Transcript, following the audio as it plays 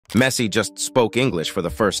Messi just spoke English for the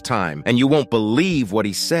first time, and you won't believe what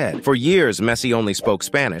he said. For years, Messi only spoke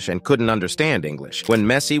Spanish and couldn't understand English. When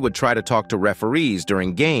Messi would try to talk to referees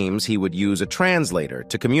during games, he would use a translator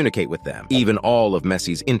to communicate with them. Even all of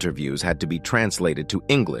Messi's interviews had to be translated to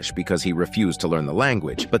English because he refused to learn the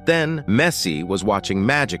language. But then, Messi was watching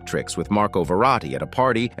magic tricks with Marco Verratti at a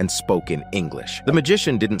party and spoke in English. The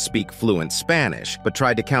magician didn't speak fluent Spanish, but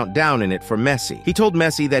tried to count down in it for Messi. He told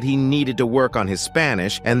Messi that he needed to work on his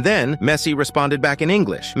Spanish, and then Messi responded back in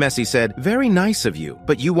English. Messi said, "Very nice of you,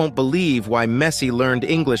 but you won't believe why Messi learned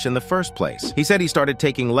English in the first place." He said he started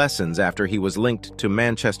taking lessons after he was linked to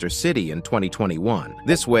Manchester City in 2021.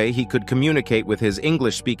 This way, he could communicate with his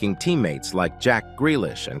English-speaking teammates like Jack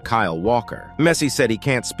Grealish and Kyle Walker. Messi said he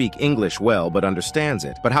can't speak English well but understands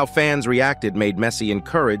it, but how fans reacted made Messi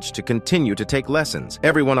encouraged to continue to take lessons.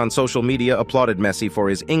 Everyone on social media applauded Messi for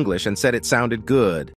his English and said it sounded good.